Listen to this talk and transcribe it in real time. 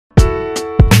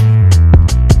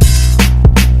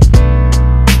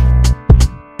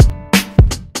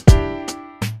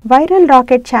Viral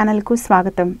rocket ఛానల్కు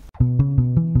స్వాగతం.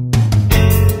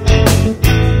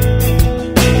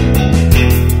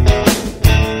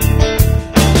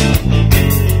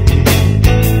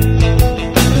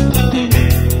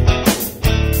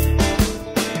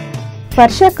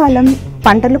 వర్షాకాలం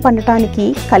పంటలు పండటానికి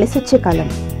కలిసొచ్చే కాలం.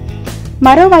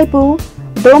 మరోవైపు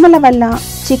దోమల వల్ల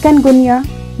చికెన్ గున్యా,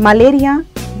 మలేరియా,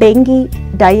 డెంగీ,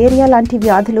 డయేరియా లాంటి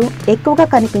వ్యాధులు ఎక్కువగా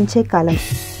కనిపించే కాలం.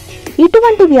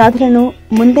 ఇటువంటి వ్యాధులను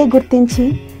ముందే గుర్తించి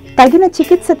తగిన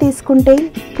చికిత్స తీసుకుంటే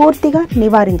పూర్తిగా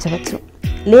నివారించవచ్చు.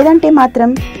 లేదంటే మాత్రం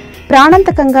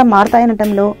ప్రాణాంతకంగా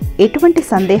మారతాయనటంలో ఎటువంటి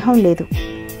సందేహం లేదు.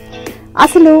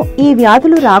 అసలు ఈ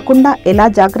వ్యాధులు రాకుండా ఎలా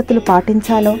జాగ్రత్తలు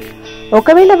పాటించాలో,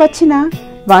 ఒకవేళ వచ్చినా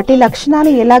వాటి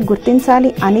లక్షణాలు ఎలా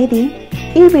గుర్తించాలి అనేది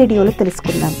ఈ వీడియోలో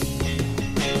తెలుసుకుందాం.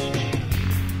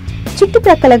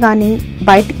 చుట్టుప్రక్కల కానీ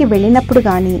బయటికి వెళ్ళినప్పుడు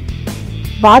కానీ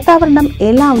వాతావరణం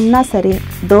ఎలా ఉన్నా సరే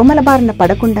దోమల బారిన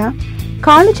పడకుండా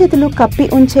కాళ్ళు చేతులు కప్పి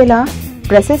ఉంచేలా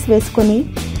బ్రషెస్ వేసుకొని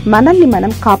మనల్ని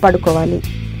మనం కాపాడుకోవాలి.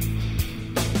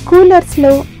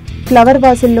 కూలర్స్లో, ఫ్లవర్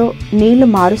వాజుల్లో నీళ్లు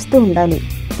మారుస్తూ ఉండాలి.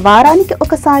 వారానికి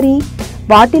ఒకసారి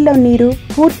వాటిల్లో నీరు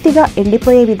పూర్తిగా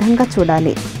ఎండిపోయే విధంగా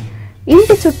చూడాలి.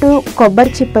 ఇంటి చుట్టూ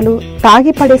కొబ్బరి చిప్పలు,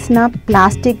 తాగి పడేసిన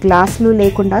ప్లాస్టిక్ గ్లాసులు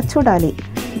లేకుండా చూడాలి.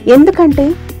 ఎందుకంటే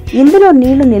ఇందులో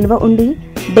నీళ్లు నిల్వ ఉండి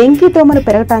డెంగీ దోమలు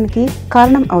పెరగటానికి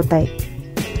కారణం అవుతాయి.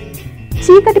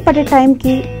 చీకటి పడే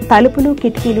టైంకి తలుపులు,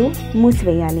 కిటికీలు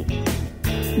మూసివేయాలి.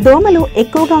 దోమలు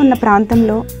ఎక్కువగా ఉన్న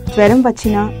ప్రాంతంలో జ్వరం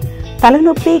వచ్చినా,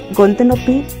 తలనొప్పి, గొంతు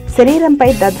నొప్పి, శరీరంపై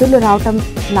దద్దుర్లు రావటం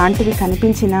లాంటివి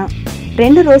కనిపించినా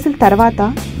 2 రోజుల తర్వాత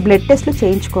బ్లడ్ టెస్టులు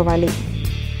చేయించుకోవాలి.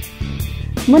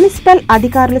 మున్సిపల్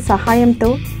అధికారుల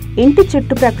సహాయంతో ఇంటి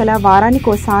చుట్టుప్రక్కల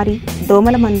వారానికోసారి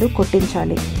దోమల మందు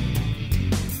కొట్టించాలి.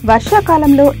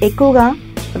 వర్షాకాలంలో ఎక్కువగా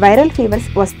వైరల్ ఫీవర్స్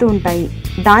వస్తూ ఉంటాయి.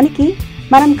 దానికి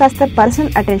మనం కాస్త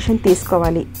పర్సనల్ అటెన్షన్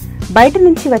తీసుకోవాలి. బయట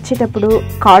నుంచి వచ్చేటప్పుడు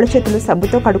కాళ్ళు చేతులు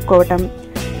సబ్బుతో కడుక్కోవటం,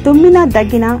 తుమ్మినా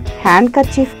దగ్గిన హ్యాండ్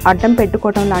కర్చీఫ్ అడ్డం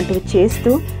పెట్టుకోవటం లాంటివి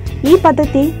చేస్తూ ఈ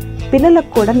పద్ధతి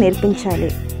పిల్లలకు కూడా నేర్పించాలి.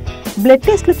 బ్లడ్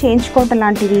టెస్టులు చేయించుకోవటం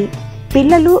లాంటివి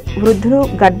పిల్లలు, వృద్ధులు,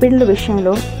 గర్భిణుల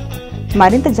విషయంలో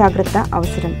మరింత జాగ్రత్త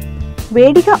అవసరం.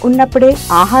 వేడిగా ఉన్నప్పుడే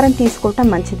ఆహారం తీసుకోవటం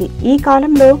మంచిది. ఈ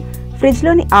కాలంలో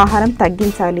ఫ్రిడ్జ్లోని ఆహారం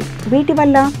తగ్గించాలి. వీటి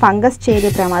వల్ల ఫంగస్ చేరే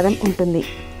ప్రమాదం ఉంటుంది.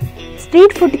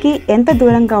 స్ట్రీట్ ఫుడ్కి ఎంత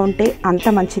దూరంగా ఉంటే అంత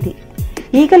మంచిది.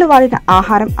 ఈగలు వాడిన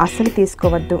ఆహారం అస్సలు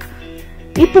తీసుకోవద్దు.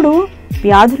 ఇప్పుడు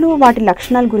వ్యాధులు, వాటి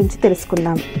లక్షణాల గురించి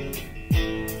తెలుసుకుందాం.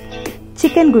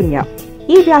 చికెన్ గున్యా,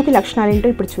 ఈ వ్యాధి లక్షణాలేంటో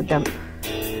ఇప్పుడు చూద్దాం.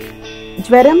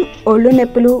 జ్వరం, ఒళ్ళు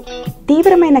నొప్పులు,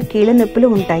 తీవ్రమైన కీళ్ళ నొప్పులు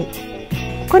ఉంటాయి.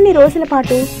 కొన్ని రోజుల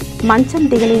పాటు మంచం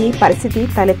దిగలేని పరిస్థితి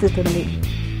తలెత్తుతుంది.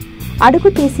 అడుగు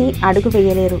తీసి అడుగు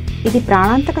వేయలేరు. ఇది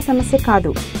ప్రాణాంతక సమస్య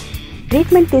కాదు.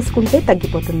 ట్రీట్మెంట్ తీసుకుంటే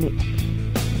తగ్గిపోతుంది.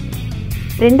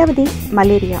 రెండవది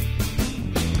మలేరియా.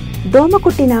 దోమ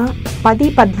కుట్టిన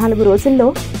 10-14 రోజుల్లో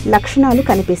లక్షణాలు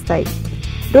కనిపిస్తాయి.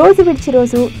 రోజు విడిచి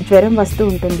రోజు జ్వరం వస్తూ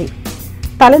ఉంటుంది.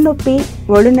 తలనొప్పి,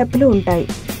 ఒళ్ళు నొప్పులు ఉంటాయి.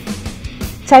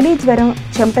 చలి, జ్వరం,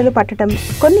 చెమటలు పట్టడం,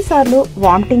 కొన్నిసార్లు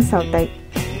వామిటింగ్స్ అవుతాయి.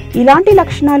 ఇలాంటి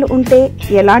లక్షణాలు ఉంటే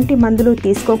ఎలాంటి మందులు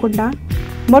తీసుకోకుండా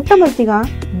మొట్టమొదటిగా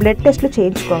బ్లడ్ టెస్టులు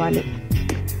చేయించుకోవాలి.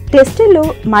 టెస్టుల్లో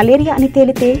మలేరియా అని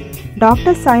తేలితే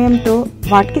డాక్టర్ సాయంతో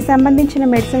వాటికి సంబంధించిన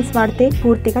మెడిసిన్స్ వాడితే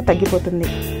పూర్తిగా తగ్గిపోతుంది.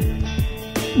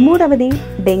 మూడవది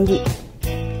డెంగీ.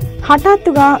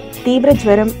 హఠాత్తుగా తీవ్ర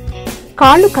జ్వరం,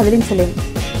 కాళ్ళు కదిలించలేం,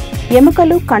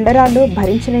 ఎముకలు, కండరాలు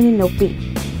భరించలేని నొప్పి,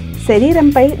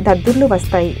 శరీరంపై దద్దుర్లు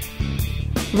వస్తాయి,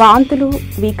 వాంతులు,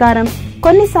 వికారం,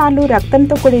 కొన్నిసార్లు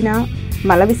రక్తంతో కూడిన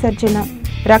మల విసర్జన,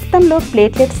 రక్తంలో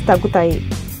ప్లేట్లెట్స్ తగ్గుతాయి.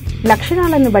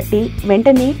 లక్షణాలను బట్టి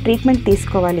వెంటనే ట్రీట్మెంట్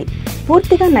తీసుకోవాలి.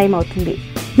 పూర్తిగా నయమవుతుంది.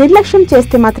 నిర్లక్ష్యం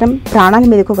చేస్తే మాత్రం ప్రాణాల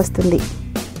మీదకు వస్తుంది.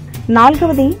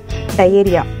 నాలుగవది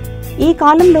డయేరియా. ఈ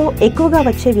కాలంలో ఎక్కువగా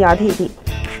వచ్చే వ్యాధి ఇది.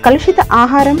 కలుషిత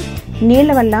ఆహారం,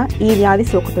 నీళ్ల వల్ల ఈ వ్యాధి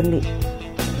సోకుతుంది.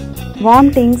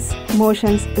 వామిటింగ్స్,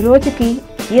 మోషన్స్ రోజుకి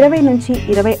 20 నుంచి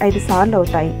 25 సార్లు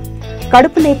అవుతాయి.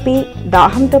 కడుపు నొప్పి,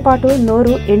 దాహంతో పాటు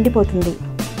నోరు ఎండిపోతుంది.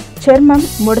 చర్మం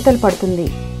ముడతలు పడుతుంది.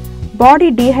 బాడీ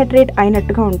డీహైడ్రేట్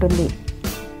అయినట్టుగా ఉంటుంది.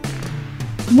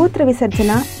 మూత్ర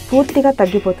విసర్జన పూర్తిగా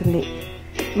తగ్గిపోతుంది.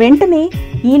 వెంటనే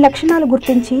ఈ లక్షణాలు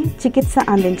గుర్తించి చికిత్స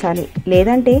అందించాలి.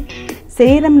 లేదంటే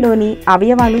శరీరంలోని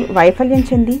అవయవాలు వైఫల్యం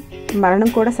చెంది మరణం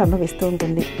కూడా సంభవిస్తూ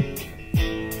ఉంటుంది.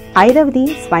 ఐదవది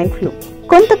స్వైన్ ఫ్లూ.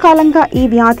 కొంతకాలంగా ఈ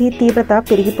వ్యాధి తీవ్రత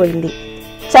పెరిగిపోయింది.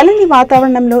 చల్లని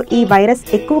వాతావరణంలో ఈ వైరస్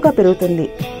ఎక్కువగా పెరుగుతుంది.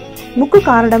 ముక్కు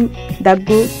కారడం,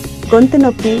 దగ్గు, గొంతు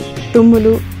నొప్పి,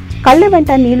 తుమ్ములు, కళ్ళ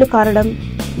వెంట నీళ్లు కారడం,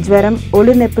 జ్వరం,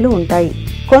 ఒళ్ళు నొప్పులు ఉంటాయి.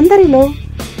 కొందరిలో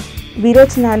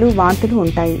విరోచనాలు, వాంతులు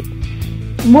ఉంటాయి.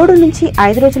 3 నుంచి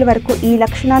 5 రోజుల వరకు ఈ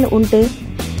లక్షణాలు ఉంటే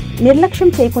నిర్లక్ష్యం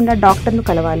చేయకుండా డాక్టర్ను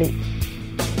కలవాలి.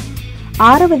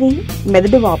 ఆరవది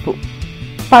మెదడు వాపు.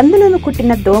 పందులను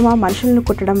కుట్టిన దోమ మనుషులను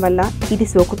కుట్టడం వల్ల ఇది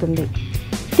సోకుతుంది.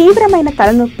 తీవ్రమైన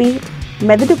తలనొప్పి,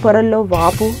 మెదడు పొరల్లో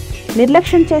వాపు,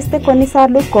 నిర్లక్ష్యం చేస్తే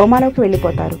కొన్నిసార్లు కోమాలోకి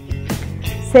వెళ్ళిపోతారు.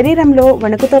 శరీరంలో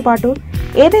వణుకుతో పాటు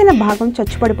ఏదైనా భాగం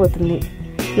చచ్చుపడిపోతుంది.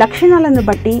 లక్షణాలను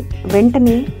బట్టి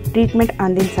వెంటనే ట్రీట్మెంట్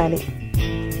అందించాలి.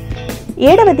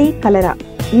 7వది కలరా.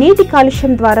 నీటి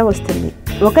కాలుష్యం ద్వారా వస్తుంది.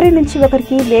 ఒకరి నుంచి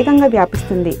ఒకరికి వేగంగా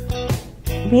వ్యాపిస్తుంది.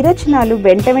 విరేచనాలు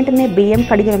వెంటనే బియ్యం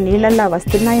కడిగిన నీళ్లలా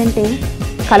వస్తున్నాయంటే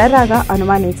కలరాగా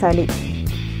అనుమానించాలి.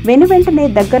 వెంటనే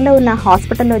దగ్గరలో ఉన్న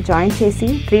హాస్పిటల్లో జాయిన్ చేసి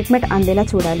ట్రీట్మెంట్ అందేలా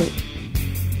చూడాలి.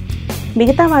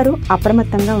 మిగతా వారు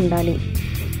అప్రమత్తంగా ఉండాలి.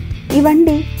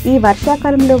 ఇవన్నీ ఈ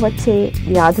వర్షాకాలంలో వచ్చే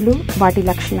వ్యాధులు, వాటి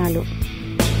లక్షణాలు.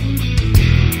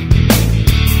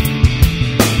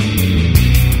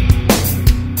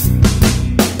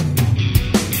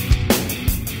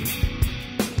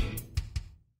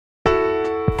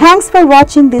 Thanks for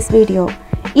watching this video.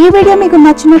 ఈ వీడియో మీకు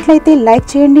నచ్చినట్లయితే లైక్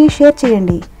చేయండి, షేర్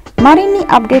చేయండి. మరిన్ని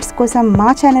అప్డేట్స్ కోసం మా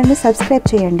ఛానల్ని సబ్స్క్రైబ్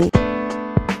చేయండి.